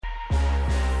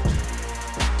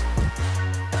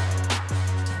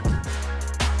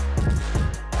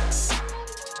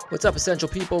What's up, Essential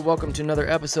people? Welcome to another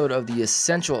episode of the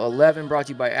Essential 11, brought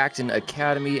to you by Acton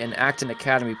Academy and Acton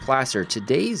Academy Placer.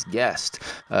 Today's guest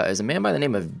is a man by the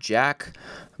name of Jack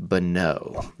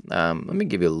Bonneau. Let me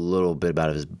give you a little bit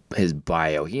about his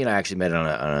bio. He and I actually met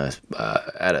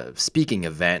at a speaking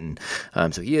event,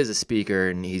 and so he is a speaker,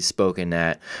 and he's spoken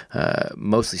at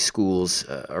mostly schools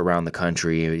around the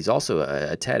country. He's also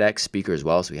a TEDx speaker as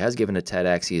well, so he has given a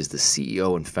TEDx. He is the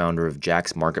CEO and founder of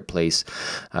Jack's Marketplace,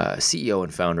 CEO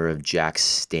and founder of Jack's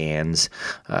Stands.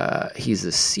 He's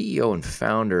the CEO and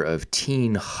founder of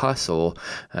Teen Hustle,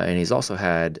 and he's also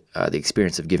had the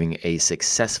experience of giving a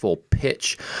successful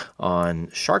pitch on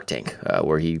Shark Tank,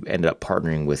 where he ended up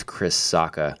partnering with Chris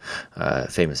Sacca,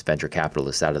 famous venture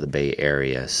capitalist out of the Bay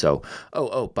Area. So,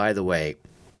 by the way,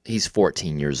 he's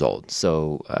 14 years old.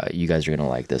 So you guys are going to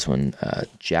like this one.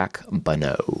 Jack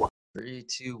Bonneau. 3,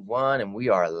 2, 1, and we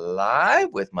are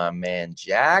live with my man,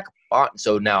 Jack.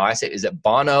 So now I say, is it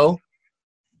Bonneau?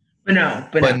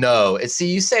 Bonneau.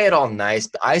 See, you say it all nice.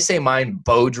 I say mine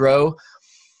Bodro.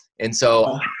 And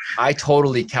so I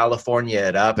totally California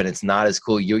it up, and it's not as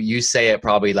cool. You say it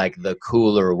probably like the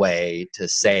cooler way to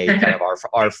say kind of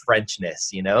our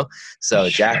Frenchness, you know? So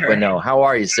Jack Bonneau, how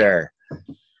are you, sir?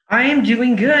 I am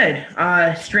doing good.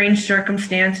 Strange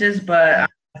circumstances, but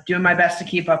I'm doing my best to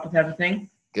keep up with everything.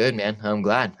 Good, man. I'm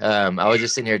glad. I was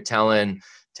just sitting here telling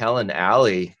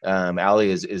Allie, Allie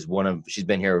is she's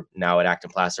been here now at Acton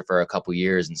Placer for a couple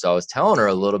years. And so I was telling her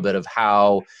a little bit of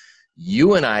how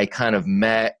you and I kind of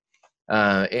met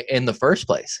in the first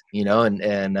place, you know,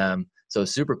 and so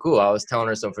super cool. I was telling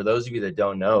her, so for those of you that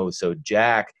don't know, so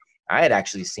Jack, I had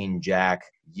actually seen Jack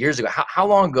years ago. How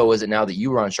long ago was it now that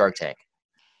you were on Shark Tank?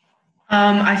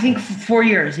 I think 4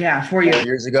 years. Yeah, 4 years. 4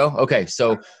 years ago. Okay.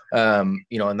 So,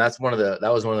 you know, and that was one of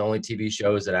the only TV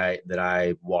shows that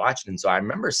I watched. And so I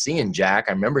remember seeing Jack.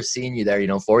 I remember seeing you there, you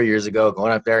know, 4 years ago,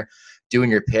 going up there, doing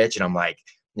your pitch. And I'm like,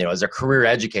 you know, as a career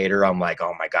educator, I'm like,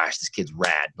 oh my gosh, this kid's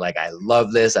rad. Like, I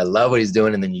love this. I love what he's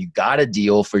doing. And then you got a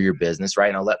deal for your business, right?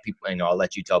 And I'll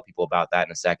let you tell people about that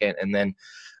in a second. And then,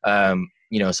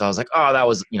 you know, so I was like, oh, that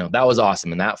was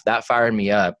awesome. And that fired me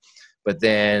up. But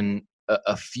then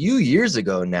a few years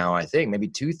ago now, I think maybe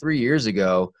 2-3 years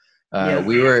ago,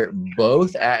 we were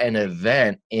both at an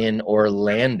event in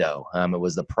Orlando. It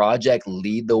was the Project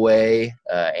Lead the Way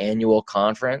annual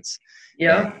conference.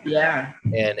 Yeah.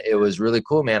 And it was really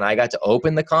cool, man. I got to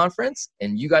open the conference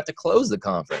and you got to close the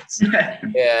conference.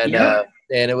 And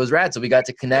it was rad. So we got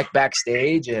to connect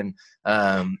backstage, and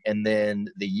then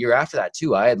the year after that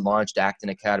too, I had launched Acton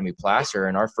Academy Placer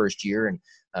in our first year, and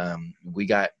we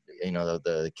got, you know,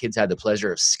 the kids had the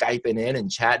pleasure of Skyping in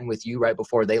and chatting with you right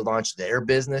before they launched their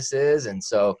businesses. And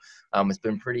so it's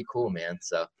been pretty cool, man.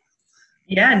 So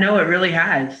yeah, no, it really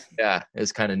has. Yeah,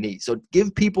 it's kind of neat. So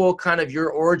give people kind of your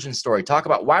origin story. Talk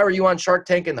about why were you on Shark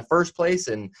Tank in the first place,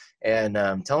 and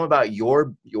tell them about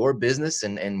your business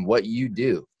and what you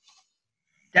do.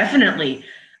 Definitely.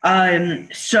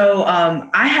 So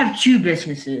I have 2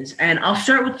 businesses, and I'll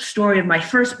start with the story of my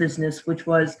first business, which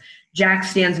was Jack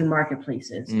Stands and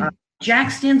Marketplaces.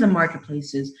 Jack Stands and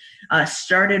Marketplaces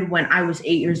started when I was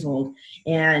 8 years old,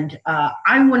 and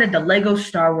I wanted the Lego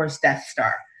Star Wars Death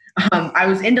Star. I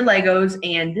was into Legos,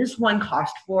 and this one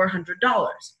cost $400.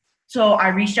 So I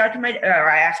reached out to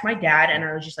I asked my dad, and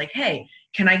I was just like, hey,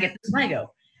 can I get this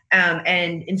Lego?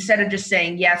 And instead of just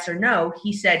saying yes or no,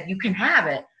 he said, you can have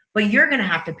it, but you're going to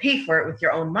have to pay for it with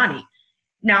your own money.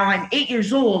 Now I'm 8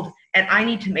 years old, and I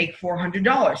need to make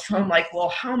 $400. So I'm like, well,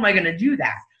 how am I going to do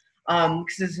that?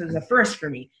 Because this is a first for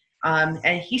me.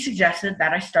 And he suggested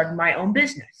that I started my own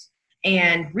business.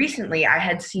 And recently I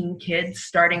had seen kids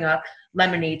starting up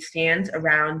lemonade stands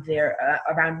around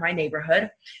my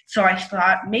neighborhood. So I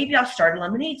thought maybe I'll start a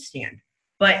lemonade stand.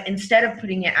 But instead of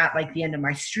putting it at like the end of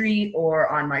my street or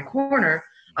on my corner,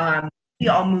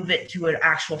 I'll move it to an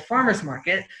actual farmer's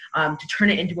market to turn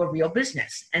it into a real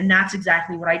business. And that's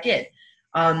exactly what I did.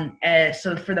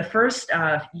 So for the first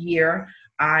year,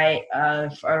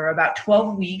 for about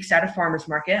 12 weeks at a farmer's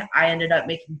market, I ended up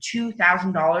making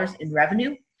 $2,000 in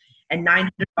revenue and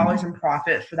 $900 in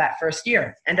profit for that first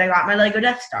year. And I got my Lego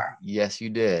Death Star. Yes, you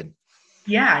did.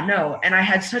 Yeah, no. And I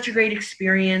had such a great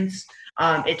experience.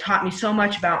 It taught me so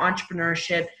much about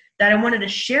entrepreneurship that I wanted to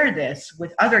share this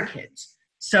with other kids.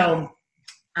 So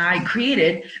I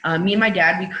created, me and my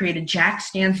dad, we created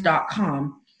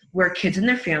jackstands.com, where kids and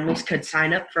their families could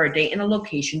sign up for a date and a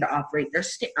location to operate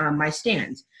their my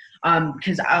stands.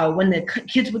 Because when the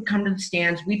kids would come to the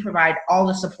stands, we provide all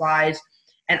the supplies,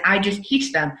 and I just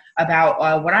teach them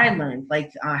about what I learned,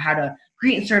 like how to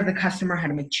greet and serve the customer, how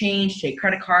to make change, take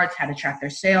credit cards, how to track their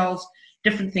sales,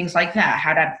 different things like that,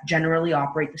 how to generally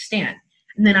operate the stand.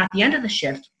 And then at the end of the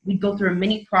shift, we'd go through a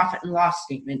mini profit and loss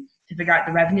statement to figure out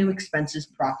the revenue, expenses,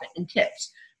 profit, and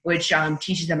tips, which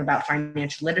teaches them about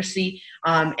financial literacy.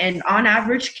 And on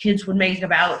average, kids would make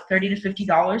about $30 to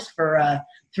 $50 for a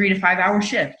 3 to 5 hour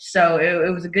shift. So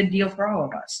it was a good deal for all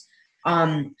of us.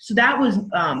 So that was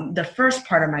the first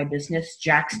part of my business,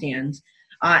 Jack Stands.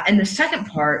 And the second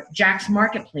part, Jack's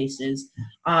Marketplaces,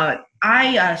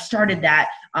 I started that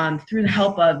through the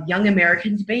help of Young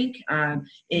Americans Bank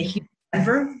in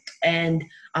Denver. And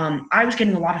I was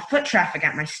getting a lot of foot traffic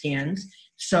at my stands.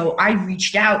 So I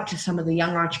reached out to some of the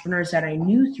young entrepreneurs that I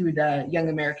knew through the Young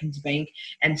Americans Bank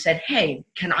and said, hey,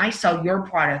 can I sell your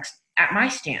products at my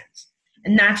stands?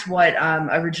 And that's what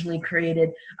originally created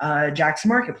Jack's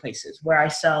Marketplaces, where I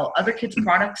sell other kids'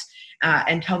 products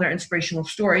and tell their inspirational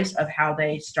stories of how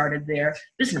they started their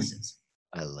businesses.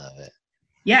 I love it.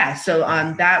 Yeah, so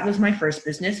that was my first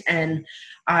business. And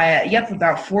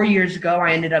about 4 years ago,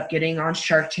 I ended up getting on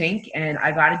Shark Tank, and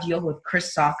I got a deal with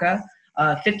Chris Sacca,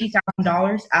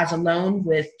 $50,000 as a loan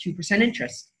with 2%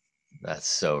 interest. That's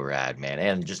so rad, man.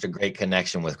 And just a great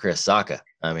connection with Chris Sacca.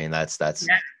 I mean, that's that's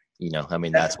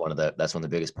one of the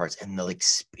biggest parts, and the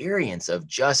experience of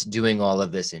just doing all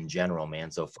of this in general, man.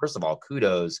 So first of all,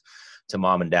 kudos to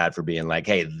mom and dad for being like,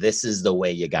 hey, this is the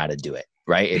way you got to do it,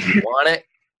 right? If you want it,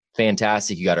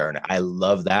 fantastic. You got to earn it. I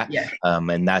love that. Yeah.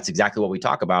 And that's exactly what we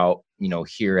talk about,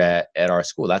 here at our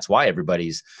school. That's why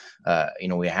everybody's,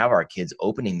 we have our kids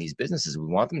opening these businesses. We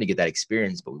want them to get that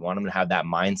experience, but we want them to have that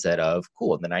mindset of,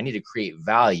 cool, then I need to create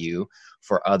value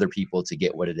for other people to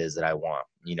get what it is that I want,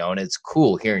 and it's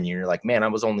cool hearing you're like, man, I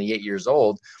was only 8 years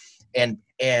old. And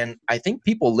I think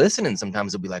people listening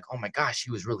sometimes will be like, oh my gosh,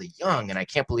 he was really young. And I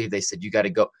can't believe they said, you got to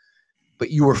go,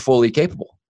 but you were fully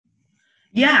capable.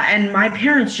 Yeah, and my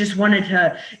parents just wanted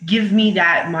to give me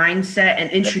that mindset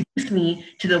and introduce me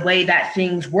to the way that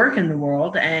things work in the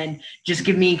world, and just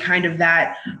give me kind of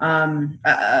that,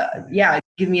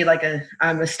 give me like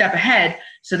a step ahead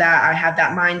so that I have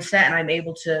that mindset and I'm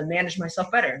able to manage myself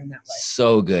better in that way.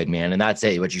 So good, man. And that's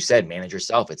it. What you said, manage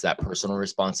yourself. It's that personal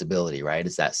responsibility, right?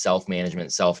 It's that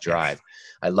self-management, self-drive.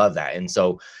 Yes. I love that. And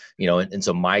so,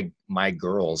 my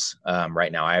girls,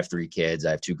 right now, I have 3 kids.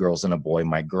 I have 2 girls and a boy.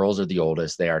 My girls are the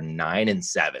oldest. They are 9 and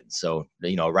 7. So,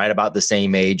 right about the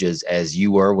same age as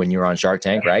you were when you were on Shark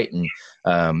Tank, right? And,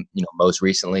 most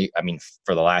recently, I mean,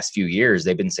 for the last few years,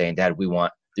 they've been saying, Dad,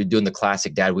 they're doing the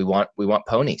classic, Dad, we want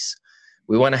ponies.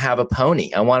 We want to have a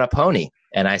pony. I want a pony.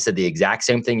 And I said the exact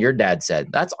same thing your dad said.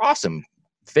 That's awesome.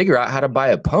 Figure out how to buy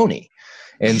a pony.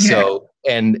 And so,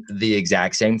 and the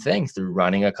exact same thing through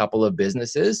running a couple of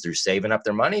businesses, through saving up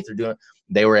their money,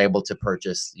 they were able to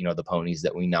purchase, the ponies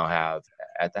that we now have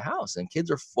at the house. And kids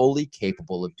are fully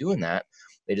capable of doing that.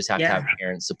 They just have to have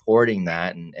parents supporting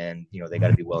that. And they got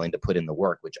to be willing to put in the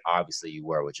work, which obviously you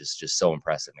were, which is just so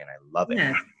impressive, man. I love it.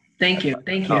 Yeah. Thank you.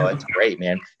 Oh, it's great,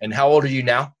 man. And how old are you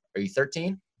now? Are you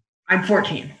 13? I'm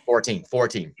 14. 14.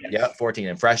 Yes. Yeah, 14.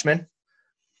 And freshman?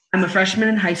 I'm a freshman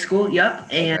in high school. Yep.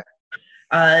 And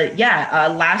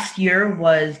last year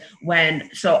was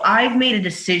so I've made a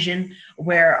decision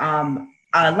where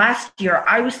last year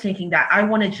I was thinking that I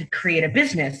wanted to create a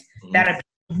business that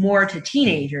appealed more to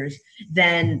teenagers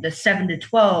than the 7 to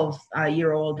 12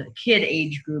 year old kid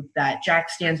age group that Jack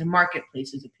Stands and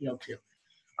Marketplaces appeal to.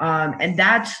 And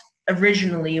that's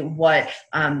originally what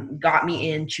got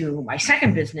me into my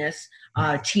second business,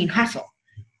 Teen Hustle.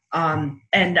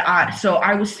 So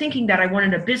I was thinking that I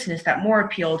wanted a business that more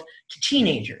appealed to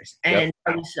teenagers, and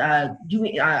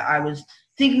I was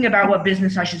thinking about what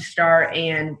business I should start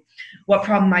and what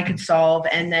problem I could solve.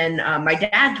 And then my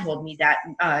dad told me that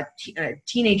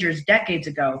teenagers decades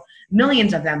ago,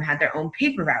 millions of them had their own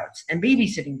paper routes and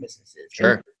babysitting businesses,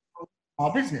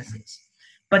 small businesses.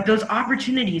 But those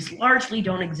opportunities largely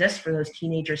don't exist for those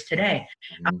teenagers today.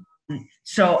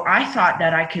 So I thought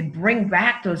that I could bring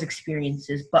back those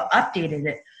experiences, but updated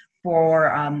it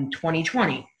for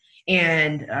 2020.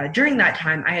 And during that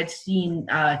time, I had seen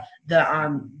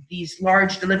these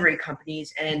large delivery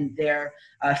companies and their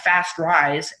fast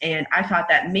rise. And I thought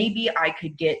that maybe I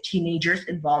could get teenagers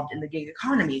involved in the gig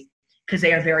economy because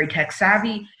they are very tech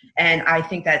savvy. And I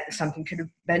think that something could have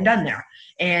been done there.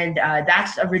 And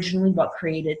that's originally what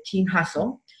created Teen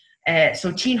Hustle.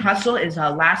 So Teen Hustle is a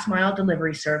last mile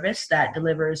delivery service that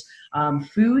delivers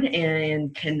food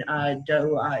and can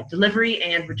do delivery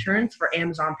and returns for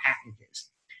Amazon packages.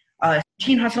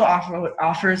 Teen Hustle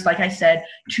offers, like I said,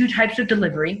 2 types of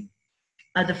delivery.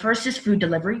 The first is food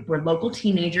delivery, where local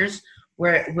teenagers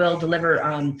will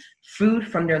deliver food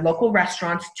from their local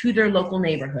restaurants to their local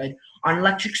neighborhood on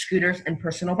electric scooters and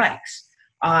personal bikes.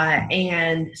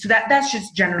 And so that's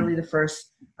just generally the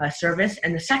first service.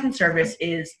 And the second service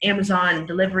is Amazon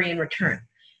delivery and return,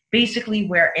 basically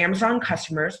where Amazon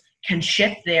customers can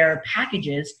ship their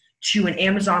packages to an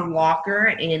Amazon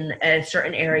locker in a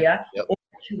certain area, Yep. or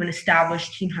to an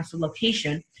established Teen Hustle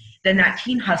location. Then that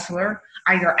Teen Hustler,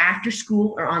 either after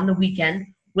school or on the weekend,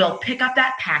 will pick up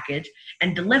that package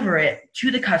and deliver it to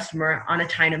the customer on a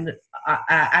time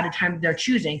at a time of their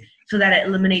choosing, so that it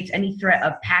eliminates any threat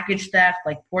of package theft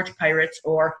like porch pirates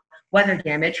or weather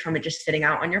damage from it just sitting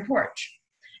out on your porch.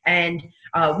 And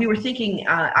we were thinking,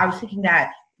 I was thinking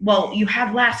that, well, you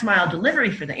have last mile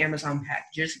delivery for the Amazon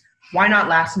packages. Why not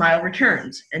last mile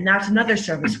returns? And that's another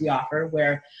service we offer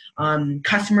where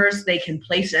customers, they can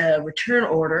place a return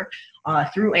order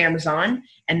through Amazon,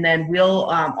 and then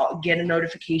we'll get a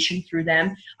notification through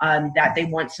them that they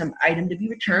want some item to be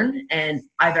returned, and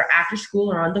either after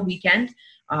school or on the weekend,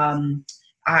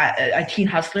 a Teen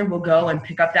Hustler will go and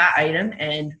pick up that item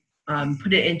and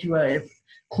put it into a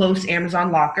close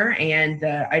Amazon locker, and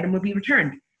the item will be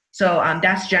returned. So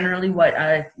that's generally what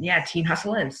Teen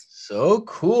Hustle is. So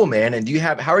cool, man. And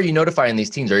how are you notifying these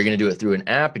teens? Are you going to do it through an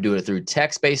app? You do it through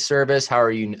text-based service? How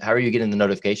are you getting the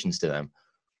notifications to them?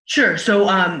 Sure. So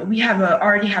we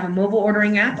already have a mobile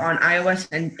ordering app on iOS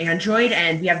and Android,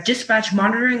 and we have dispatch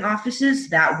monitoring offices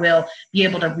that will be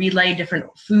able to relay different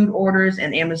food orders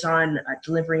and Amazon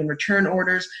delivery and return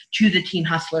orders to the Teen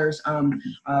Hustlers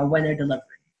when they're delivering.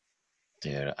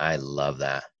 Dude, I love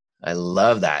that. I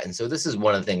love that. And so this is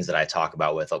one of the things that I talk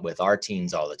about with our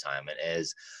teens all the time. It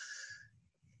is,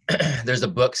 there's a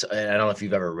book, and I don't know if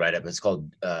you've ever read it, but it's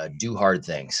called Do Hard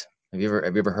Things. Have you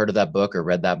ever heard of that book or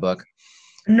read that book?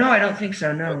 No, I don't think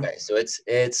so. No. Okay. So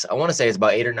it's I want to say it's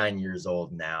about 8 or 9 years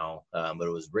old now. But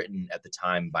it was written at the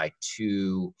time by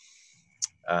two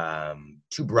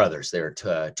brothers. They were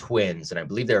twins, and I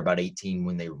believe they were about 18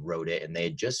 when they wrote it, and they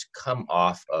had just come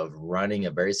off of running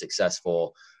a very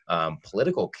successful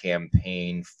political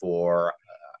campaign for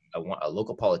a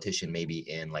local politician, maybe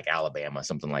in like Alabama,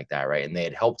 something like that, right? And they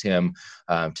had helped him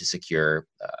to secure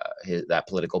that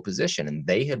political position, and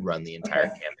they had run the entire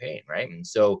campaign, right? And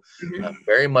so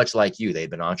very much like you, they'd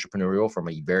been entrepreneurial from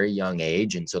a very young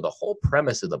age. And so the whole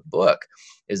premise of the book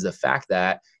is the fact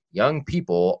that young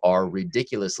people are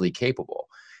ridiculously capable.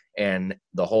 And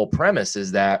the whole premise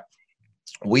is that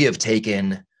we have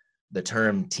taken the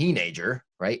term teenager,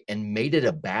 right, and made it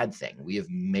a bad thing. We have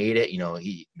made it,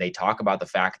 they talk about the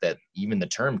fact that even the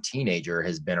term teenager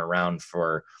has been around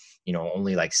for,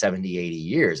 only like 70, 80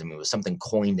 years. I mean, it was something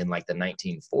coined in like the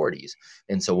 1940s.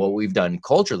 And so what we've done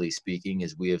culturally speaking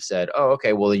is we have said, oh,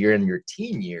 okay, well, you're in your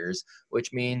teen years,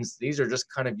 which means these are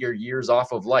just kind of your years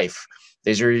off of life.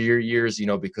 These are your years,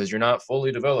 because you're not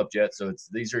fully developed yet. So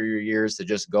these are your years to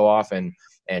just go off and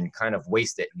kind of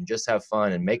waste it and just have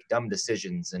fun and make dumb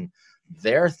decisions. And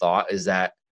their thought is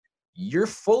that you're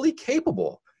fully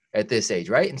capable at this age,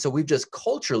 right? And so we've just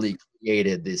culturally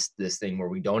created this thing where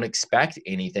we don't expect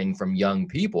anything from young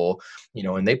people,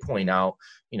 and they point out,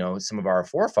 some of our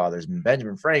forefathers,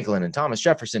 Benjamin Franklin and Thomas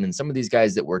Jefferson, and some of these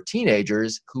guys that were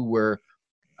teenagers who were,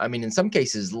 in some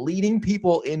cases, leading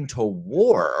people into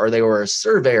war, or they were a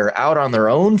surveyor out on their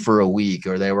own for a week,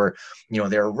 or they were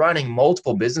running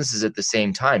multiple businesses at the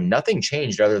same time. Nothing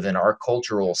changed other than our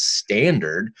cultural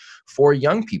standard for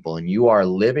young people. And you are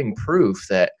living proof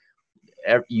that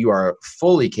you are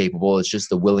fully capable. It's just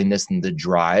the willingness and the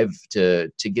drive to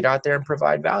get out there and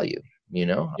provide value,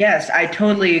 Yes, I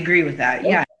totally agree with that.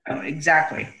 Yeah,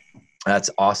 exactly. That's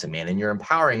awesome, man. And you're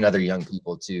empowering other young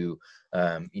people to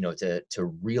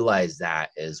realize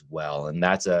that as well. And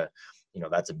that's a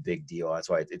big deal. That's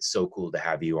why it's so cool to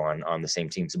have you on the same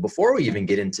team. So before we even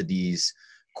get into these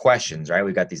questions, right,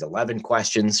 we've got these 11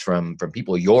 questions from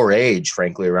people your age,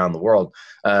 frankly, around the world.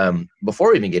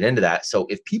 Before we even get into that, so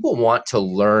if people want to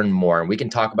learn more, and we can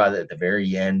talk about it at the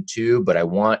very end too, but I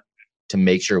want to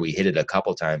make sure we hit it a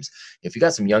couple times. If you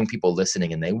got some young people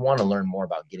listening and they want to learn more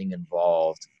about getting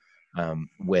involved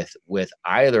with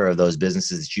either of those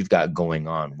businesses that you've got going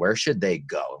on, where should they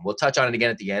go? And we'll touch on it again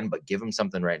at the end, but give them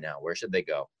something right now. Where should they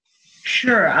go?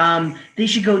 Sure. They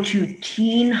should go to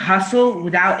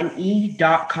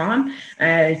teenhustlewithoutan.com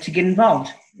to get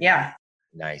involved. Yeah.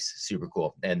 Nice. Super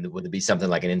cool. And would it be something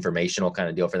like an informational kind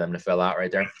of deal for them to fill out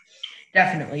right there?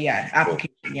 Definitely. Yeah.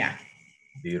 Application. Cool. Yeah.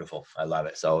 Beautiful. I love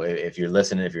it. So if you're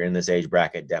listening, if you're in this age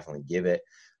bracket, definitely give that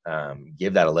a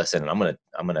listen. And I'm going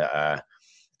to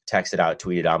text it out,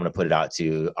 tweet it out. I'm going to put it out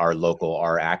to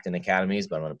our Acton academies,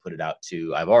 but I'm going to put it out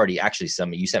to, I've already actually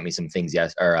you sent me some things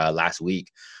last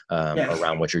week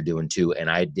around what you're doing too. And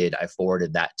I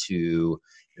forwarded that to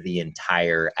the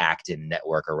entire Acton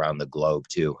network around the globe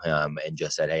too, and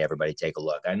just said, hey, everybody take a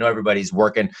look. I know everybody's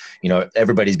working,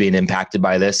 everybody's being impacted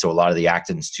by this. So a lot of the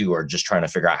Actons too are just trying to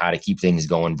figure out how to keep things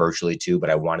going virtually too. But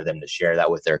I wanted them to share that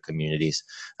with their communities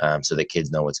so that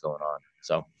kids know what's going on.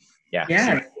 So yeah.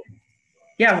 Yeah.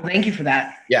 Yeah. Well, thank you for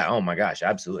that. Yeah. Oh my gosh.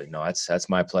 Absolutely. No, that's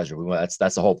my pleasure. That's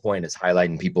the whole point, is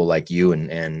highlighting people like you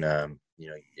and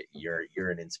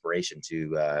you're an inspiration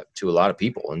to a lot of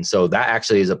people. And so that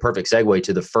actually is a perfect segue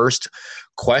to the first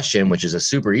question, which is a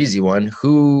super easy one.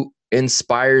 Who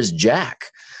inspires Jack?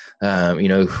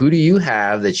 Who do you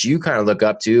have that you kind of look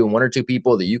up to, and one or two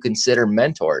people that you consider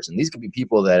mentors? And these could be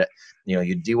people that,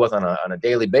 you deal with on a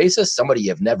daily basis, somebody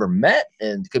you've never met,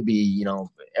 and could be,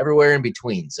 everywhere in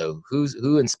between. So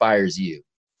who inspires you?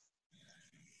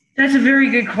 That's a very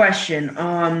good question.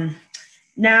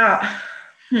 Now,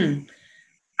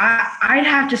 I'd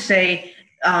have to say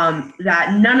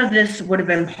that none of this would have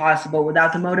been possible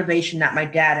without the motivation that my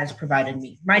dad has provided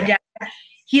me. My dad,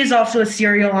 he is also a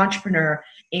serial entrepreneur,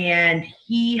 and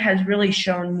he has really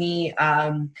shown me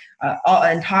and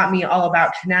taught me all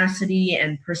about tenacity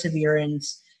and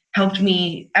perseverance, helped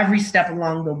me every step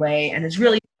along the way, and has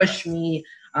really pushed me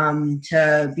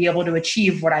to be able to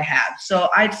achieve what I have. So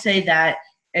I'd say that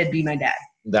it'd be my dad.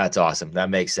 That's awesome. That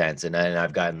makes sense. And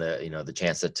I've gotten the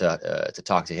chance to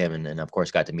talk to him, and of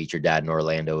course got to meet your dad in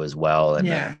Orlando as well.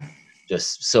 And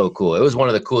just so cool. It was one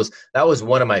of the coolest. That was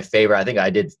one of my favorite. I think I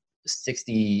did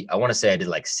 60. I want to say I did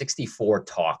like 64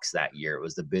 talks that year. It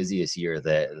was the busiest year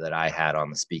that I had on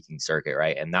the speaking circuit.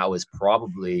 Right. And that was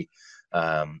probably,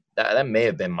 that may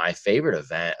have been my favorite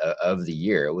event of the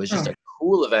year. It was just a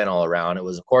cool event all around. It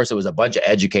was a bunch of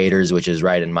educators, which is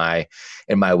right in my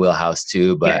wheelhouse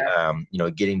too. But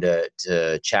getting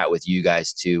to chat with you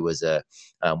guys too was a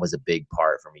big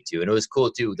part for me too. And it was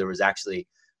cool too. There was actually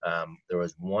there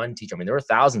was one teacher. I mean, there were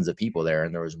thousands of people there,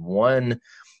 and there was one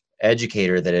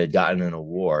educator that had gotten an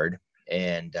award.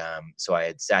 And so I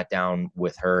had sat down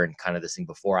with her, and kind of this thing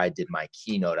before I did my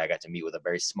keynote, I got to meet with a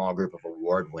very small group of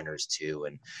award winners too.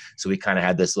 And so we kind of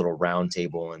had this little round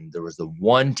table, and there was the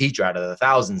one teacher out of the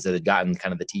thousands that had gotten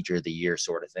kind of the teacher of the year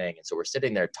sort of thing. And so we're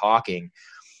sitting there talking.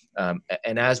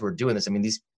 And as we're doing this, I mean,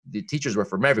 the teachers were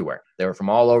from everywhere. They were from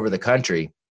all over the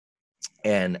country.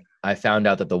 And I found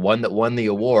out that the one that won the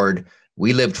award,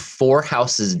 we lived 4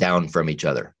 houses down from each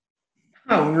other.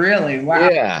 Oh, really? Wow.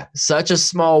 Yeah. Such a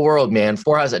small world, man.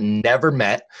 4 houses that never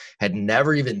met, had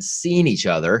never even seen each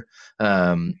other.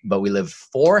 But we lived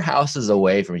 4 houses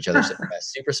away from each other. So a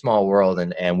super small world.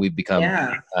 And we've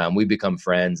become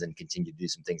friends and continue to do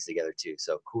some things together too.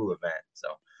 So cool event.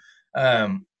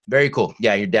 So, very cool.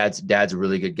 Yeah. Your dad's a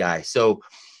really good guy. So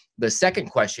the second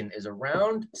question is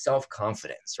around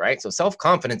self-confidence, right? So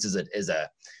self-confidence is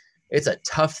a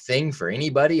tough thing for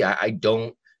anybody.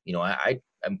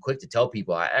 I'm quick to tell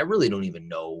people I really don't even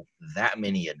know that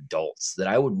many adults that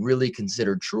I would really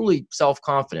consider truly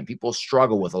self-confident. People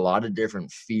struggle with a lot of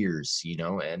different fears,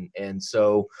 and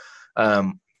so,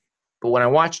 but when I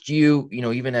watched you,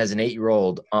 even as an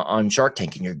 8-year-old on Shark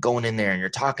Tank, and you're going in there and you're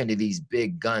talking to these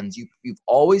big guns, you've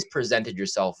always presented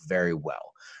yourself very well.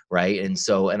 Right. And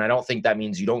so, and I don't think that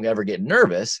means you don't ever get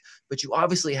nervous, but you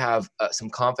obviously have some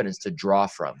confidence to draw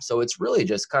from. So it's really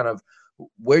just kind of,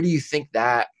 where do you think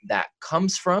that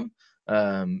comes from?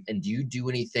 And do you do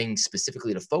anything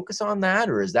specifically to focus on that?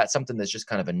 Or is that something that's just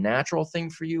kind of a natural thing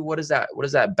for you? What does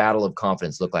that battle of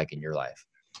confidence look like in your life?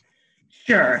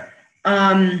 Sure.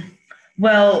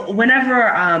 Well, whenever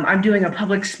I'm doing a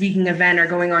public speaking event or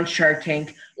going on Shark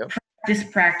Tank,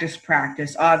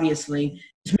 practice, obviously.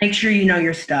 Just make sure you know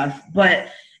your stuff. But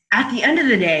at the end of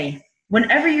the day,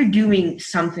 whenever you're doing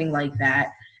something like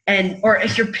that, or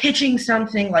if you're pitching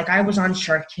something like I was on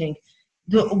Shark Tank,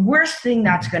 the worst thing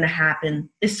that's going to happen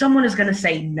is someone is going to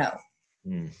say no.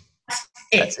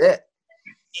 That's it.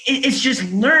 It's just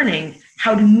learning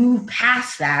how to move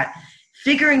past that,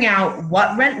 figuring out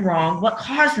what went wrong, what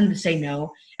caused them to say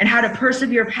no, and how to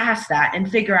persevere past that and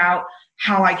figure out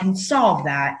how I can solve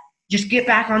that. Just get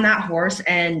back on that horse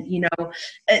and,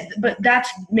 but that's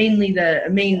mainly the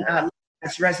main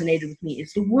that's resonated with me.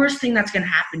 It's the worst thing that's going to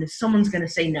happen is someone's going to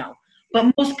say no.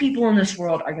 But most people in this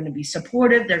world are going to be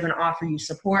supportive. They're going to offer you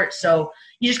support. So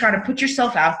you just got to put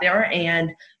yourself out there.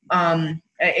 And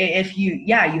if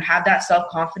you have that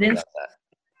self-confidence, what's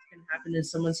going to happen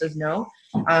is someone says no.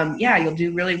 You'll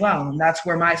do really well. And that's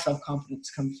where my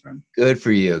self-confidence comes from. Good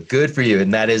for you. Good for you.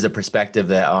 And that is a perspective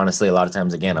that honestly, a lot of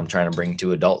times, again, I'm trying to bring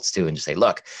to adults too, and just say,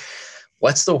 look,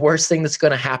 what's the worst thing that's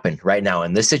going to happen right now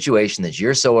in this situation that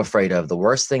you're so afraid of? The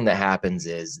worst thing that happens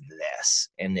is this.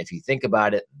 And if you think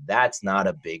about it, that's not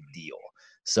a big deal.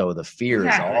 So the fear is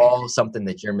Exactly. all something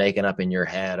that you're making up in your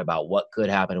head about what could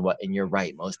happen and you're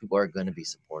right. Most people are going to be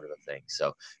supportive of things.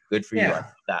 So good for you. Yeah.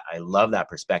 I love that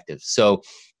perspective. So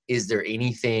is there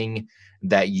anything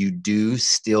that you do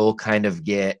still kind of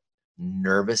get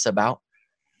nervous about?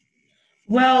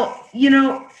 Well,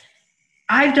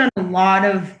 I've done a lot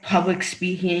of public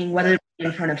speaking, whether it be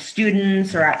in front of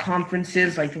students or at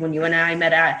conferences like the one you and I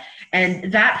met at.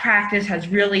 And that practice has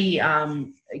really,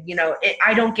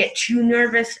 I don't get too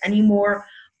nervous anymore.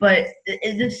 But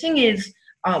the thing is,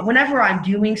 whenever I'm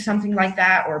doing something like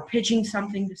that or pitching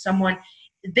something to someone,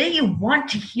 they want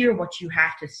to hear what you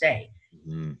have to say.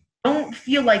 Mm, Don't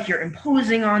feel like you're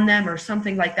imposing on them or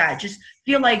something like that. Just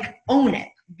feel like own it.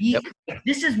 yep. Be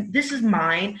this is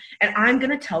mine, and I'm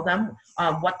gonna tell them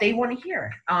what they want to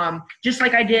hear. Just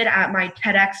like I did at my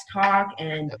TEDx talk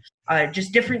and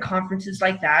just different conferences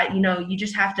like that. You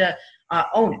just have to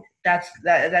own it.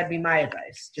 That'd be my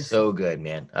advice. Just So good,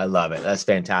 man. I love it. That's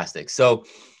fantastic. So,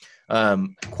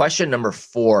 question number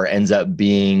 4 ends up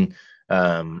being,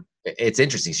 it's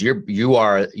interesting. So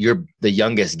you're the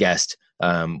youngest guest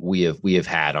we have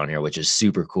had on here, which is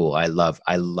super cool. I love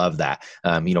that.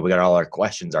 We got all our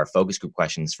questions, our focus group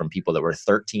questions from people that were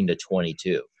 13 to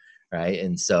 22. Right.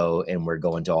 And we're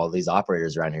going to all these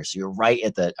operators around here. So you're right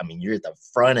you're at the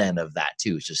front end of that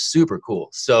too. It's just super cool.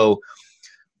 So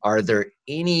are there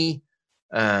any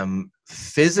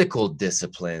physical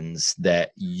disciplines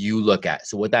that you look at?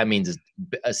 So what that means is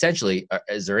essentially,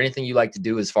 is there anything you like to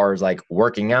do as far as like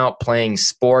working out, playing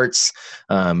sports,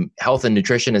 health and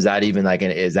nutrition? Is that even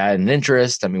is that an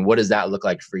interest? I mean, what does that look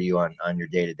like for you on your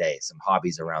day to day? Some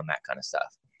hobbies around that kind of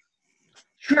stuff.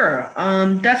 Sure.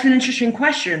 That's an interesting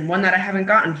question, one that I haven't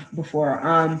gotten before.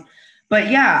 But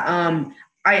yeah,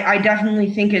 I definitely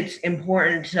think it's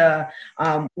important to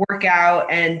work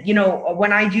out. And,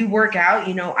 when I do work out,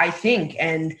 I think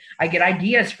and I get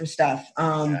ideas for stuff.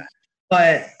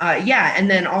 But yeah, and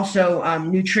then also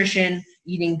nutrition,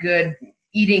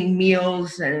 eating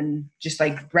meals and just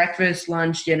like breakfast,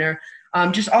 lunch, dinner,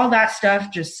 just all that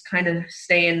stuff, just kind of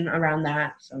staying around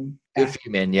that. So Good yeah. for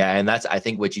you, man. Yeah. And I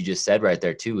think what you just said right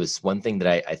there too, is one thing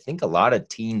that I think a lot of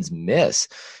teens miss.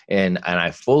 And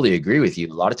I fully agree with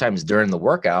you. A lot of times during the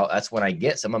workout, that's when I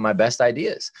get some of my best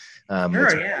ideas. Sure,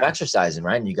 It's yeah. exercising,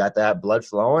 right? And you got that blood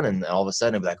flowing and all of a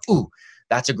sudden it'll be like, ooh,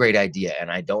 that's a great idea.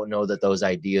 And I don't know that those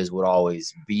ideas would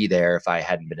always be there if I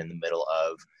hadn't been in the middle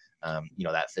of,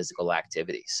 that physical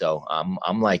activity. So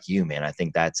I'm like you, man. I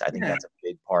think that's a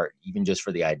big part, even just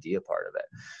for the idea part of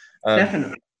it.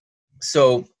 Definitely.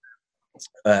 So,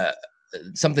 uh,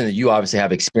 something that you obviously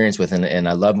have experience with, and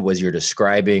I love was you're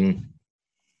describing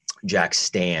Jack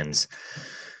stands.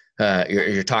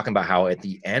 You're talking about how at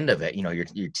the end of it,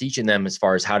 you're teaching them as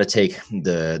far as how to take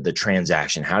the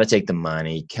transaction, how to take the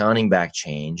money, counting back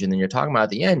change, and then you're talking about at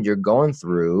the end, you're going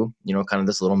through, kind of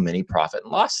this little mini profit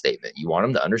and loss statement. You want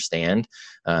them to understand,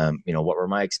 what were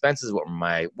my expenses, what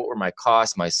were my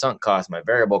costs, my sunk costs, my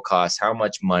variable costs, how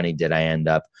much money did I end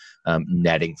up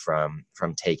netting from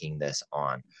taking this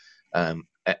on.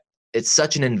 It's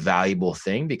such an invaluable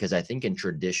thing because I think in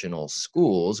traditional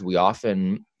schools, we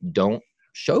often don't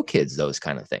show kids those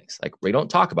kind of things. Like we don't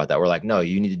talk about that. We're like, no,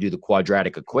 you need to do the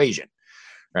quadratic equation.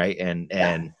 Right.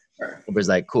 And Sure. it was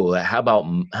like, cool. How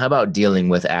about dealing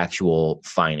with actual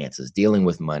finances, dealing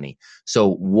with money?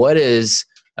 So what is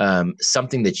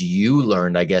something that you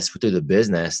learned, I guess, through the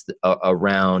business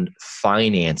around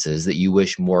finances that you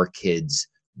wish more kids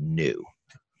knew?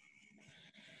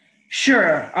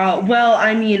 Sure. Well,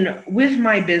 I mean, with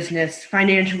my business,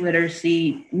 financial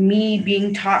literacy, me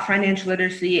being taught financial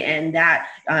literacy and that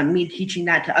me teaching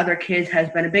that to other kids has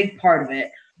been a big part of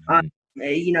it. Um,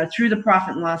 Mhm. through the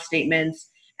profit and loss statements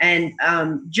and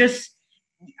just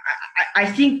I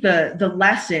think the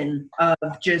lesson of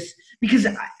just because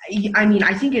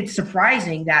I think it's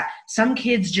surprising that some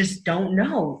kids just don't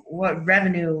know what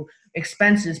revenue,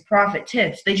 expenses, profit,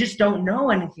 tips. They just don't know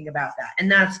anything about that,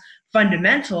 and that's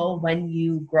fundamental when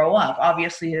you grow up.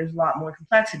 Obviously, there's a lot more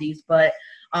complexities, but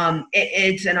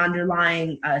it's an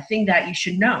underlying thing that you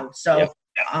should know. So Yep.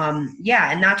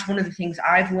 yeah, and that's one of the things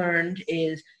I've learned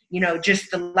is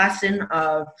just the lesson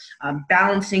of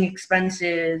balancing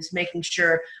expenses, making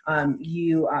sure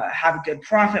you have a good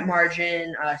profit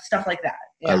margin, stuff like that.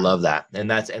 I Yeah. love that. And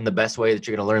the best way that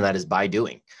you're going to learn that is by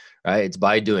doing, right? It's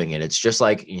by doing it. It's just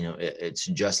like, it's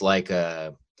just like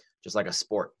just like a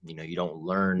sport. You don't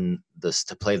learn this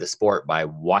to play the sport by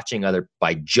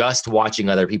just watching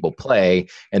other people play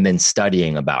and then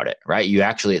studying about it, right? You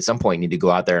actually at some point need to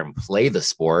go out there and play the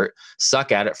sport,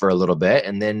 suck at it for a little bit,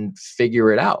 and then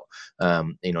figure it out.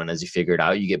 And as you figure it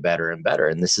out, you get better and better.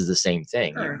 And this is the same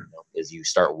thing. Sure. As you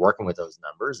start working with those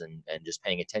numbers and just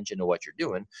paying attention to what you're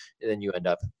doing, and then you end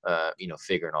up,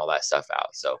 figuring all that stuff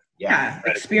out. So Yeah,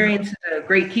 experience is a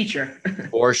great teacher.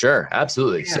 For sure.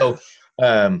 Absolutely. Yeah.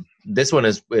 So this one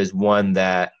is one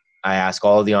that I ask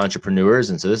all of the entrepreneurs.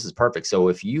 And so this is perfect. So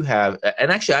if you have,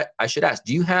 and actually I should ask,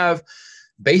 do you have,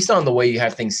 based on the way you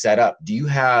have things set up, do you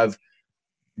have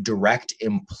direct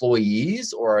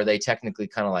employees, or are they technically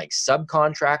kind of like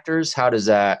subcontractors? How does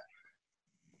that?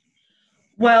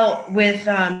 Well, with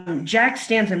Jack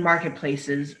stands and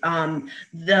marketplaces,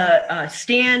 the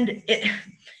stand,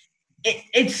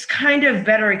 it's kind of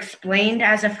better explained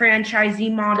as a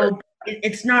franchisee model.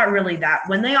 It's not really that.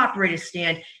 When they operate a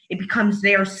stand, it becomes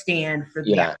their stand for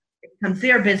the it becomes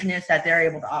their business that they're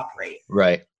able to operate.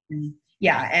 Right.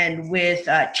 Yeah, and with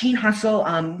Teen Hustle,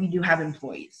 we do have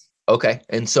employees. Okay.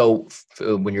 And so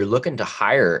when you're looking to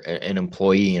hire an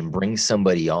employee and bring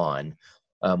somebody on,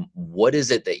 what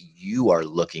is it that you are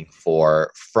looking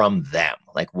for from them?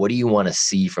 Like, what do you want to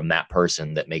see from that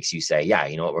person that makes you say, yeah,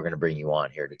 you know what, we're going to bring you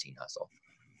on here to Teen Hustle?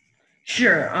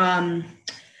 Sure.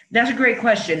 That's a great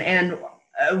question. And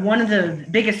one of the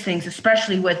biggest things,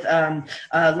 especially with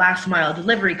last mile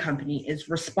delivery company, is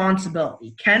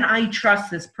responsibility. Can I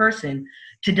trust this person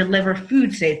to deliver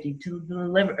food safely, to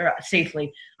deliver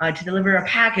safely, to deliver a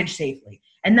package safely?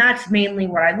 And that's mainly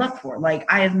what I look for. Like,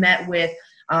 I have met with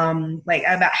like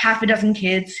about half a dozen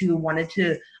kids who wanted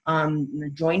to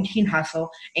join Teen Hustle,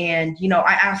 and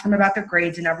I asked them about their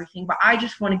grades and everything, but I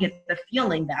just want to get the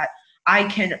feeling that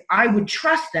I would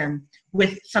trust them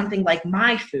with something like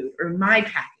my food or my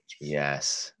package.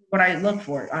 Yes. What I look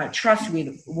for,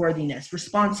 trustworthiness,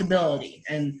 responsibility,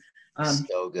 and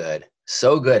so good.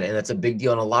 So good. And that's a big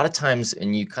deal. And a lot of times,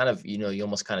 and you kind of, you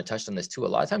almost kind of touched on this too. A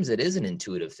lot of times it is an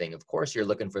intuitive thing. Of course, you're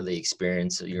looking for the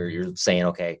experience. You're saying,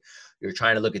 okay, you're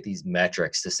trying to look at these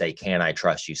metrics to say, can I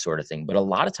trust you, sort of thing. But a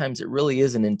lot of times it really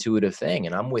is an intuitive thing.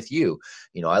 And I'm with you.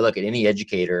 I look at any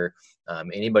educator,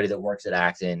 anybody that works at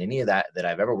Acton, any of that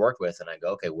I've ever worked with, and I go,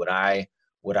 okay, would I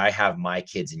have my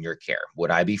kids in your care?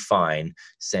 Would I be fine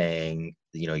saying,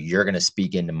 you're going to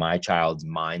speak into my child's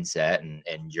mindset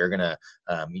and you're going to,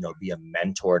 be a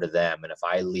mentor to them. And if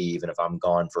I leave and if I'm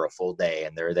gone for a full day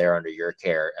and they're there under your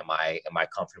care, am I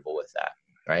comfortable with that?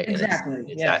 Right. Exactly. And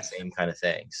it's that same kind of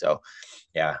thing. So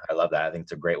yeah, I love that. I think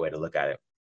it's a great way to look at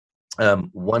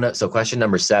it. So question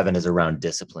number 7 is around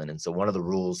discipline. And so one of the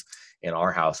rules in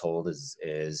our household is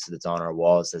that's on our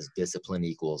wall. It says discipline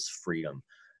equals freedom.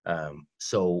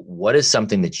 So what is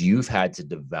something that you've had to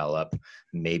develop,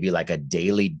 maybe like a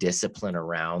daily discipline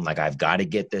around, like, I've got to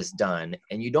get this done,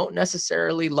 and you don't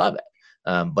necessarily love it,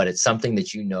 but it's something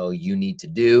that you need to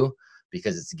do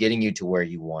because it's getting you to where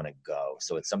you want to go.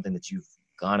 So it's something that you've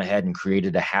gone ahead and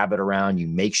created a habit around. You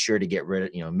make sure to get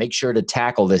rid of, make sure to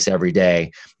tackle this every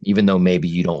day, even though maybe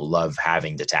you don't love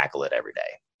having to tackle it every day.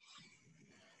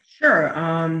 Sure.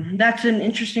 That's an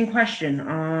interesting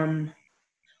question.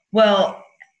 Well,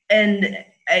 and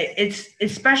it's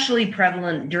especially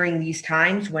prevalent during these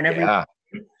times whenever,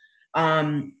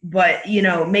 but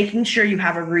making sure you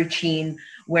have a routine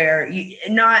where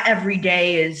not every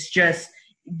day is just,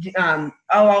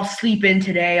 I'll sleep in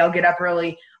today, I'll get up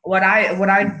early. What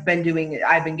I've been doing,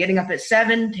 I've been getting up at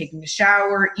 7, taking a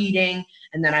shower, eating,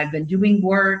 and then I've been doing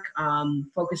work,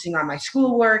 focusing on my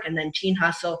schoolwork, and then Teen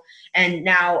Hustle. And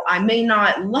now I may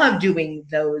not love doing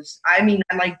those. I mean,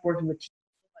 I like working with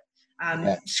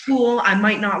school. I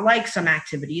might not like some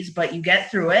activities, but you get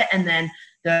through it, and then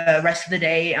the rest of the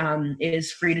day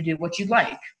is free to do what you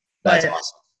like. That's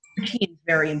awesome. Routine is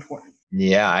very important.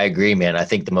 Yeah, I agree, man. I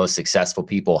think the most successful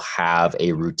people have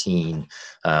a routine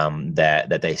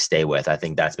that they stay with. I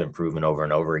think that's been proven over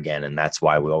and over again, and that's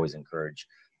why we always encourage,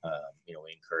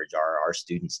 we encourage our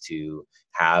students to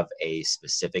have a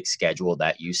specific schedule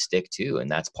that you stick to,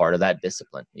 and that's part of that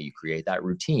discipline. You create that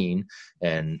routine,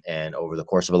 and over the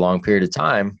course of a long period of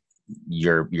time,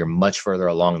 you're much further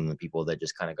along than the people that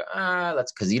just kind of go,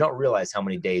 that's because you don't realize how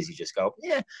many days you just go,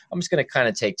 I'm just going to kind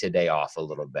of take today off a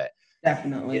little bit.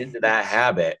 Definitely. Get into that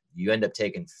habit, you end up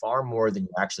taking far more than you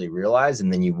actually realize,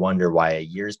 and then you wonder why a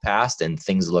year's passed and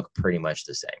things look pretty much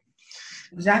the same.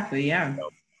 Exactly. Yeah. So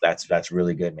that's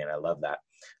really good, man. I love that.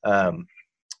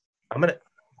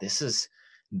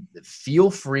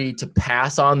 Feel free to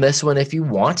pass on this one if you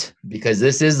want, because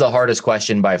this is the hardest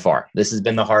question by far. This has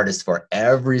been the hardest for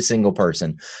every single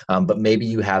person. But maybe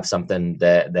you have something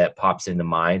that pops into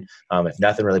mind. If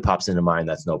nothing really pops into mind,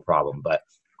 that's no problem. But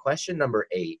question number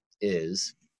 8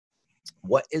 is,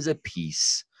 what is a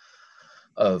piece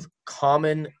of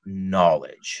common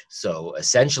knowledge? So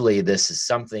essentially, this is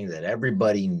something that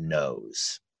everybody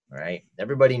knows, right?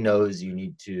 Everybody knows you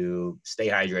need to stay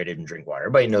hydrated and drink water.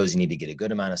 Everybody knows you need to get a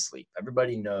good amount of sleep.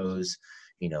 Everybody knows,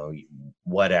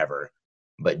 whatever.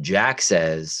 But Jack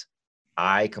says,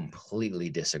 I completely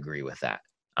disagree with that.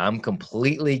 I'm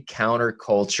completely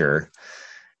counterculture,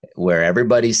 where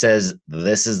everybody says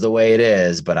this is the way it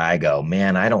is, but I go,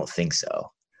 man, I don't think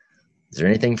so. Is there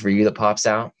anything for you that pops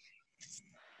out?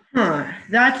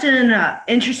 That's an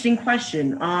interesting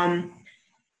question.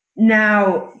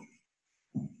 Now,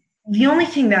 the only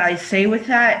thing that I say with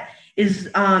that is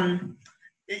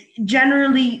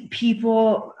generally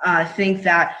people think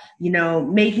that,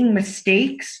 making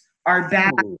mistakes are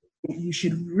bad. Ooh. You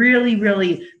should really,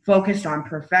 really focus on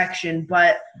perfection.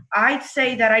 But I'd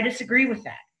say that I disagree with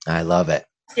that. I love it.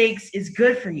 Mistakes is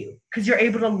good for you because you're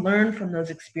able to learn from those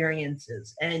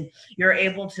experiences, and you're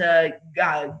able to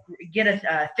get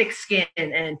a thick skin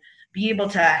and be able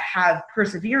to have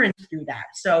perseverance through that.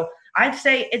 So I'd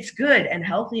say it's good and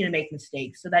healthy to make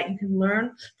mistakes so that you can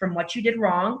learn from what you did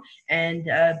wrong and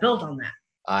build on that.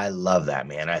 I love that,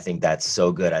 man. I think that's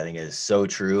so good. I think it is so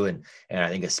true. And I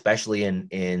think especially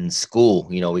in school,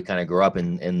 we kind of grow up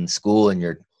in school,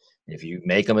 and if you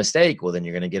make a mistake, well, then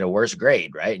you're going to get a worse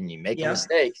grade, right? And you make a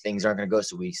mistake, things aren't going to go.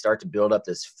 So we start to build up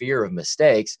this fear of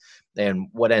mistakes. And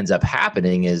what ends up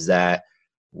happening is that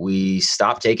we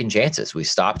stop taking chances. We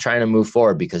stop trying to move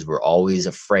forward because we're always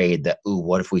afraid that, ooh,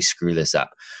 what if we screw this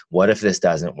up? What if this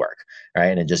doesn't work? Right.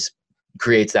 And it just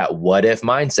creates that what if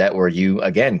mindset where you,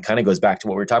 again, kind of goes back to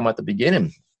what we were talking about at the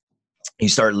beginning. You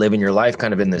start living your life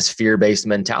kind of in this fear-based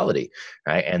mentality,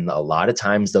 right? And a lot of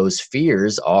times those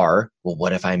fears are, well,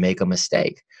 what if I make a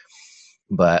mistake?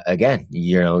 But again,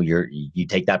 you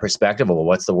take that perspective of, well,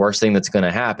 what's the worst thing that's going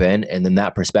to happen? And then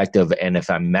that perspective, and if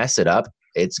I mess it up,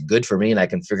 it's good for me and I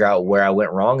can figure out where I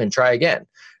went wrong and try again,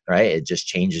 right? It just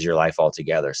changes your life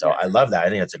altogether. So I love that. I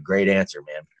think that's a great answer,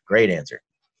 man. Great answer.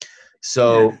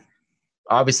 So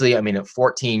obviously, I mean, at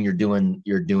 14, you're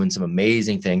doing some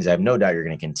amazing things. I have no doubt you're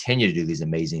going to continue to do these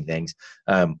amazing things.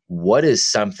 What is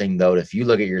something, though, if you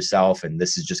look at yourself, and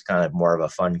this is just kind of more of a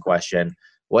fun question,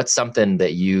 what's something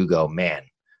that you go, man,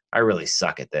 I really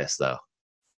suck at this, though?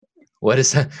 What is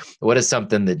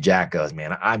something that Jack goes,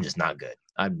 man, I'm just not good.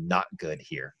 I'm not good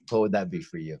here. What would that be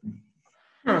for you?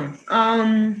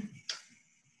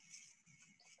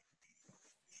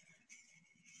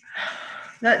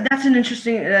 That's an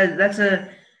interesting. That's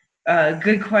a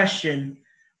good question.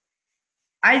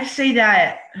 I'd say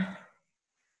that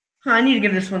I need to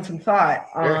give this one some thought.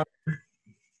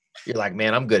 You're like,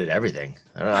 man, I'm good at everything.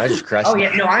 I don't know, I just crushed. Oh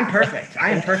yeah, no, I'm perfect.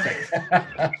 I am perfect.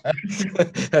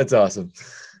 That's awesome.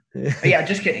 Yeah,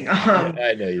 just kidding.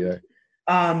 I know you are.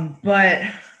 But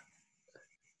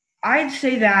I'd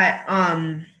say that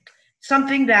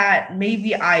something that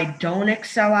maybe I don't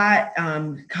excel at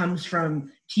comes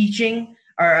from teaching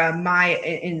or my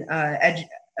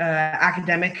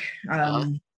academic.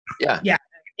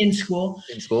 In school.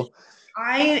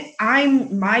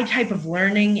 I'm my type of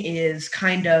learning is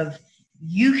kind of,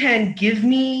 you can give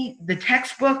me the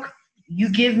textbook,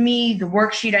 you give me the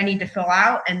worksheet I need to fill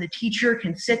out, and the teacher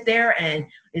can sit there and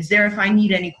is there if I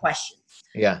need any questions.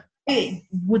 Yeah. I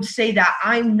would say that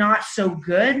I'm not so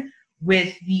good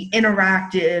with the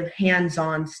interactive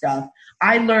hands-on stuff.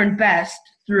 I learn best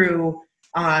through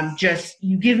just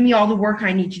you give me all the work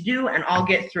I need to do and I'll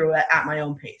get through it at my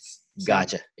own pace.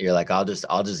 Gotcha. You're like, I'll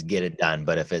just get it done.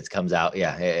 But if it comes out,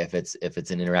 if it's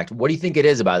an interactive, what do you think it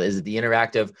is about it? Is it the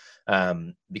interactive?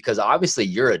 Because obviously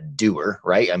you're a doer,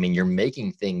 right? I mean, you're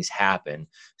making things happen.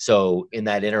 So in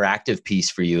that interactive piece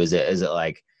for you, is it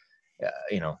like,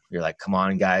 you're like, come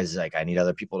on, guys, like I need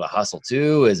other people to hustle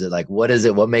too? Is it like, what is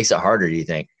it? What makes it harder, do you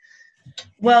think?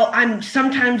 Well,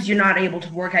 sometimes you're not able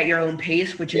to work at your own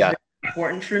pace, which is very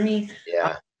important for me.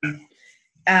 Yeah.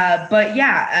 But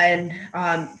yeah, and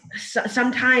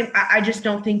sometimes I just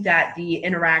don't think that the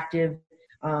interactive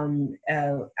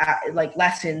like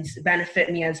lessons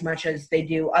benefit me as much as they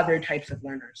do other types of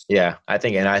learners. Yeah, I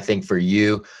think for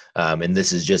you, and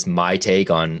this is just my take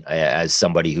on as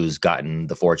somebody who's gotten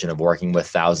the fortune of working with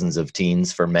thousands of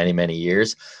teens for many, many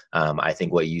years. I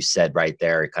think what you said right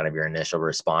there, kind of your initial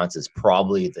response, is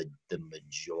probably the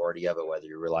majority of it, whether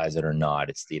you realize it or not.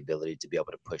 It's the ability to be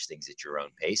able to push things at your own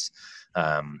pace.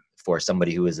 for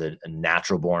somebody who is a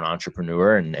natural born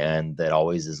entrepreneur and that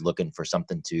always is looking for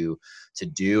something to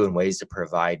do and ways to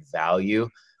provide value.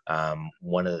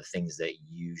 One of the things that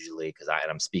usually, because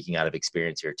I'm speaking out of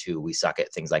experience here too, we suck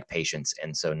at things like patience.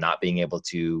 And so not being able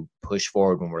to push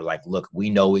forward when we're like, look, we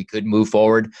know we could move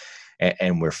forward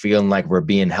and we're feeling like we're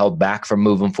being held back from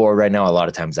moving forward right now. A lot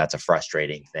of times that's a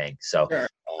frustrating thing. So Sure.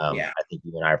 I think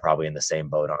you and I are probably in the same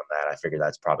boat on that. I figure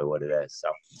that's probably what it is. So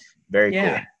very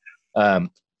cool.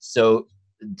 So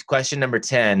question number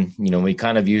 10, we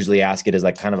kind of usually ask it as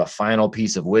like kind of a final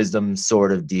piece of wisdom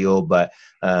sort of deal, but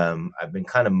I've been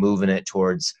kind of moving it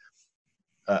towards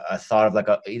a thought of like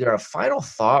either a final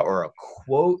thought or a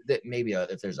quote that maybe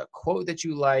if there's a quote that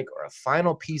you like or a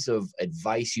final piece of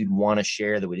advice you'd want to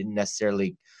share that we didn't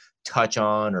necessarily touch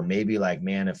on, or maybe like,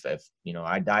 man, if I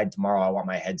died tomorrow, I want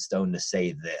my headstone to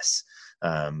say this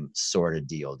sort of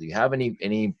deal. Do you have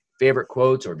any favorite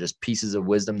quotes or just pieces of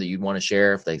wisdom that you'd want to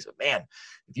share? If they say, man,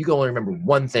 if you can only remember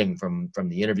one thing from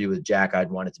the interview with Jack, I'd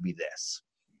want it to be this.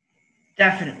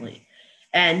 Definitely.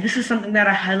 And this is something that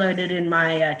I highlighted in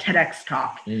my TEDx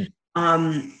talk.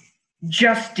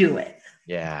 Just do it.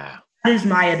 Yeah. That is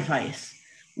my advice.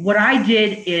 What I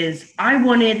did is I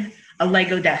wanted a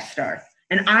Lego Death Star.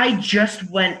 And I just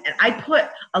went and I put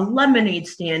a lemonade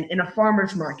stand in a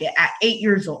farmer's market at 8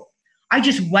 years old. I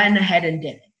just went ahead and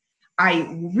did it.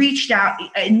 I reached out.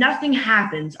 Nothing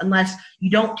happens unless you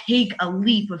don't take a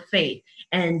leap of faith.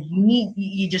 And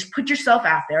you just put yourself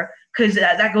out there, because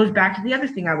that goes back to the other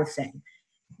thing I was saying.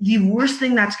 The worst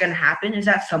thing that's going to happen is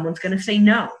that someone's going to say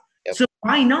no. Yep. So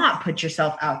why not put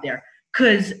yourself out there?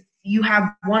 Because you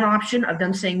have one option of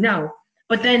them saying no,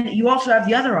 but then you also have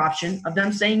the other option of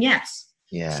them saying yes.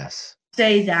 Yes.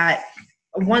 Say that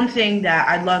one thing that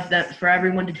I'd love for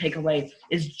everyone to take away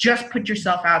is just put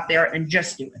yourself out there and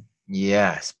just do it.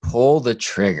 Yes. Pull the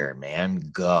trigger, man.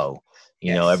 Go.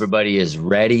 You know, everybody is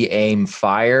ready, aim,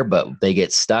 fire, but they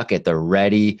get stuck at the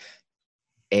ready,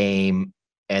 aim,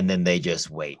 and then they just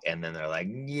wait. And then they're like,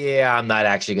 yeah, I'm not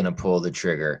actually going to pull the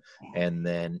trigger. And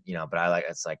then, but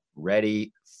it's like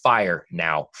ready, fire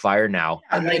now.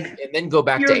 And then go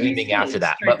back to aiming after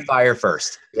that, but fire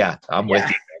first. Yeah, I'm with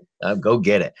you. Go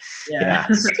get it. Yeah.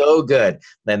 So good.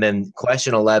 And then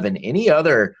question 11, any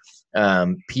other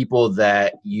people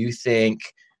that you think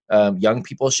young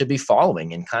people should be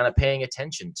following and kind of paying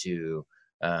attention to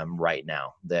right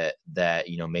now that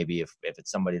maybe if it's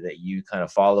somebody that you kind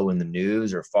of follow in the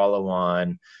news or follow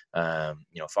on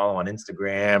follow on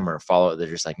Instagram or they're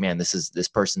just like, man, this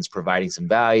person's providing some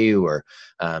value, or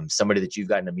somebody that you've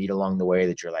gotten to meet along the way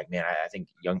that you're like, man, I think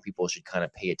young people should kind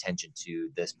of pay attention to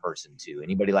this person too.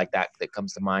 Anybody like that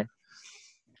comes to mind?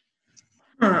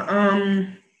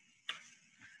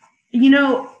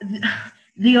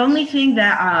 The only thing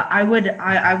that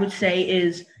I would say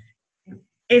is,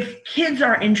 if kids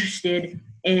are interested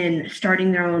in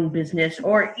starting their own business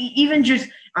or even just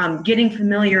getting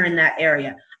familiar in that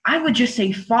area, I would just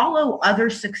say follow other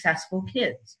successful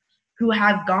kids who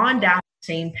have gone down the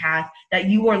same path that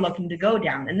you are looking to go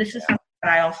down. And this is something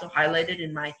that I also highlighted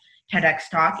in my TEDx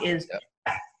talk is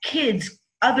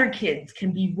other kids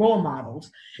can be role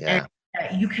models. And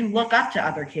you can look up to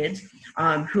other kids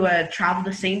who have traveled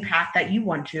the same path that you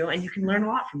want to, and you can learn a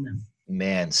lot from them.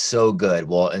 Man, so good.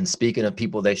 Well, and speaking of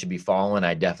people they should be following,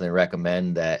 I definitely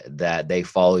recommend that they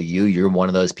follow you. You're one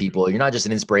of those people. You're not just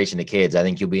an inspiration to kids. I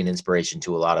think you'll be an inspiration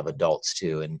to a lot of adults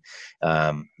too. And,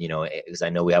 because I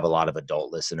know we have a lot of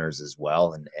adult listeners as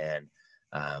well. And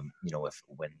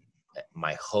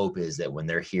my hope is that when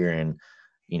they're hearing,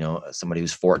 somebody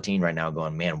who's 14 right now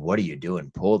going, man, what are you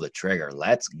doing? Pull the trigger.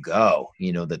 Let's go.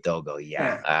 That they'll go,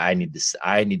 yeah, I need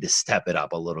to step it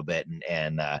up a little bit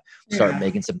and start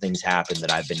making some things happen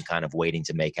that I've been kind of waiting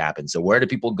to make happen. So where do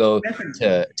people go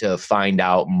to find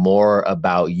out more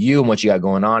about you and what you got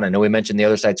going on? I know we mentioned the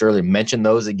other sites earlier. Mention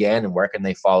those again, and where can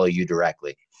they follow you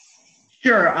directly?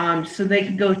 Sure. So they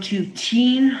can go to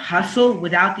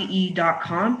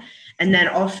teenhustlewithoutthee.com. And then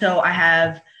also I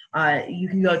have, you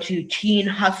can go to Teen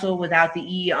Hustle Without the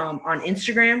E on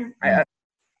Instagram.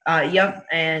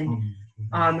 And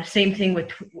same thing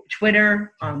with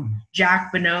Twitter,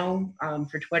 Jack Bonneau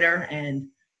for Twitter. And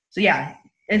so,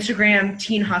 Instagram,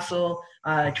 Teen Hustle,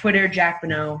 Twitter, Jack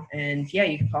Bonneau. And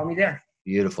you can follow me there.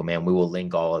 Beautiful, man. We will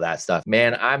link all of that stuff.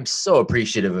 Man, I'm so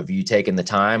appreciative of you taking the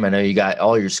time. I know you got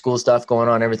all your school stuff going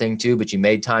on, everything too, but you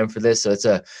made time for this.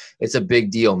 So it's a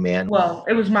big deal, man. Well,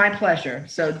 it was my pleasure.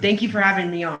 So thank you for having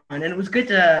me on. And it was good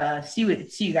to see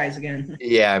you guys again.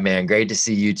 Yeah, man. Great to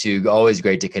see you too. Always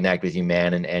great to connect with you,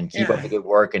 man, and keep up the good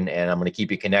work. And I'm going to keep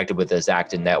you connected with this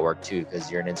Acton Network too, because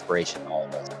you're an inspiration to all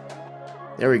of us.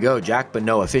 There we go. Jack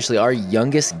Bonneau, officially our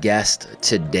youngest guest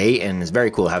to date, and it's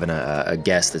very cool having a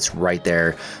guest that's right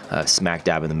there, smack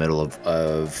dab in the middle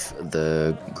of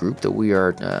the group that we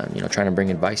are, trying to bring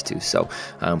advice to. So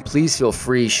please feel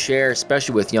free, share,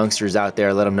 especially with youngsters out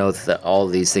there. Let them know that all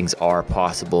of these things are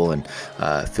possible, and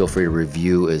feel free to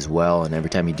review as well. And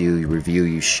every time you do, you review,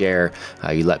 you share,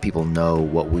 you let people know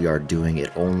what we are doing.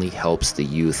 It only helps the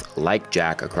youth like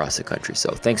Jack across the country. So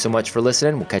thanks so much for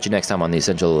listening. We'll catch you next time on The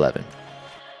Essential 11.